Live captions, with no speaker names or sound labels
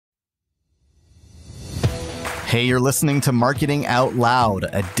Hey, you're listening to Marketing Out Loud,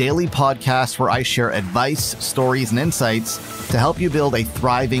 a daily podcast where I share advice, stories, and insights to help you build a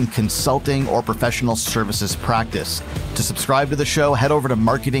thriving consulting or professional services practice. To subscribe to the show, head over to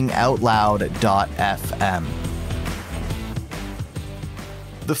marketingoutloud.fm.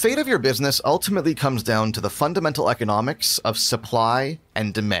 The fate of your business ultimately comes down to the fundamental economics of supply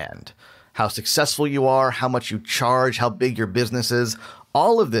and demand. How successful you are, how much you charge, how big your business is,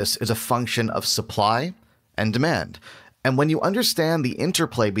 all of this is a function of supply and demand. And when you understand the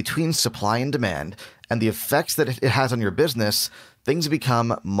interplay between supply and demand and the effects that it has on your business, things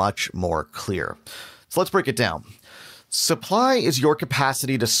become much more clear. So let's break it down. Supply is your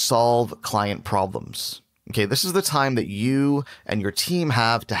capacity to solve client problems. Okay, this is the time that you and your team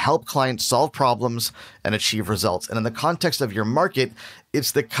have to help clients solve problems and achieve results. And in the context of your market,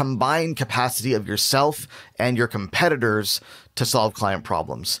 it's the combined capacity of yourself and your competitors to solve client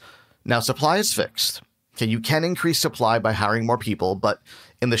problems. Now, supply is fixed. Okay, you can increase supply by hiring more people, but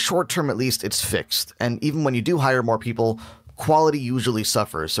in the short term, at least, it's fixed. And even when you do hire more people, quality usually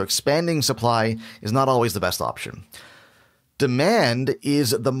suffers. So expanding supply is not always the best option. Demand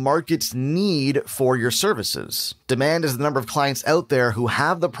is the market's need for your services. Demand is the number of clients out there who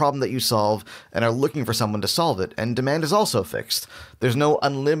have the problem that you solve and are looking for someone to solve it. And demand is also fixed. There's no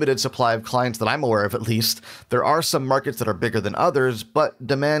unlimited supply of clients that I'm aware of, at least. There are some markets that are bigger than others, but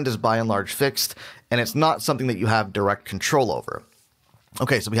demand is by and large fixed, and it's not something that you have direct control over.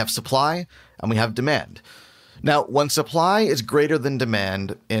 Okay, so we have supply and we have demand. Now, when supply is greater than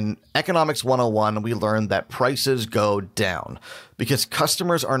demand, in Economics 101, we learned that prices go down because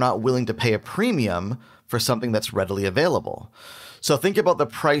customers are not willing to pay a premium for something that's readily available. So think about the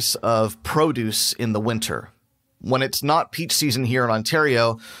price of produce in the winter. When it's not peach season here in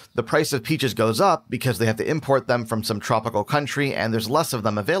Ontario, the price of peaches goes up because they have to import them from some tropical country and there's less of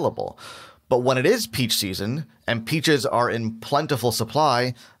them available. But when it is peach season and peaches are in plentiful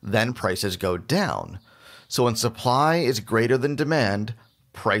supply, then prices go down. So when supply is greater than demand,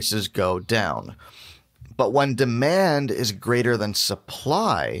 prices go down. But when demand is greater than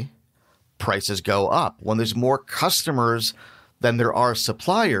supply, prices go up. When there's more customers than there are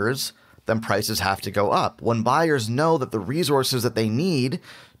suppliers, then prices have to go up. When buyers know that the resources that they need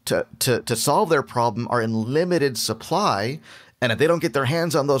to solve their problem are in limited supply, and if they don't get their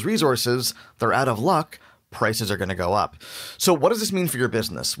hands on those resources, they're out of luck, prices are going to go up. So what does this mean for your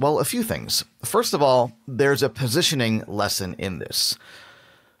business? Well, a few things. First of all, there's a positioning lesson in this.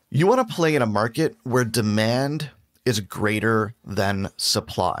 You want to play in a market where demand is greater than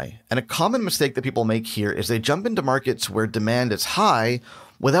supply. And a common mistake that people make here is they jump into markets where demand is high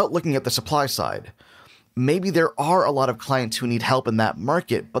without looking at the supply side. Maybe there are a lot of clients who need help in that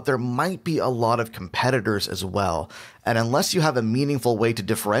market, but there might be a lot of competitors as well. And unless you have a meaningful way to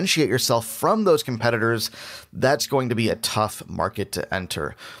differentiate yourself from those competitors, that's going to be a tough market to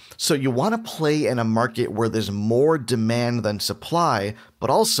enter. So you want to play in a market where there's more demand than supply, but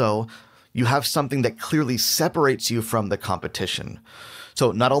also you have something that clearly separates you from the competition.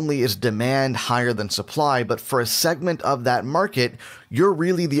 So not only is demand higher than supply, but for a segment of that market, you're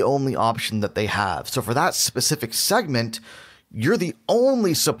really the only option that they have. So for that specific segment, you're the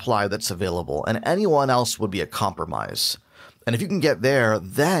only supply that's available, and anyone else would be a compromise. And if you can get there,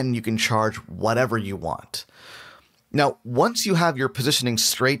 then you can charge whatever you want. Now, once you have your positioning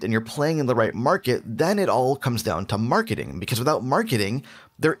straight and you're playing in the right market, then it all comes down to marketing, because without marketing,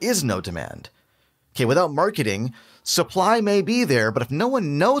 there is no demand. Okay, without marketing, supply may be there, but if no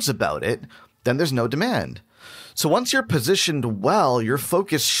one knows about it, then there's no demand. So once you're positioned well, your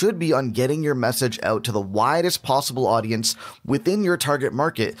focus should be on getting your message out to the widest possible audience within your target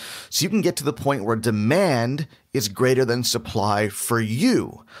market so you can get to the point where demand is greater than supply for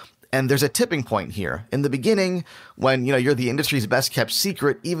you. And there's a tipping point here. In the beginning, when you're the industry's best kept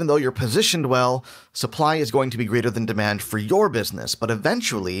secret, even though you're positioned well, supply is going to be greater than demand for your business. But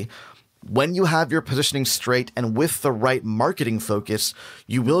eventually, when you have your positioning straight and with the right marketing focus,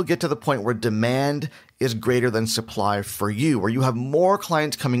 you will get to the point where demand is greater than supply for you, where you have more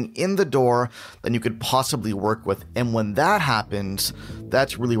clients coming in the door than you could possibly work with. And when that happens,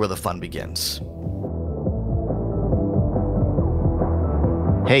 that's really where the fun begins.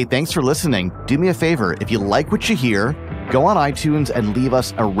 Hey, thanks for listening. Do me a favor, if you like what you hear, go on iTunes and leave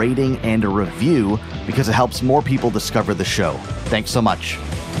us a rating and a review because it helps more people discover the show. Thanks so much.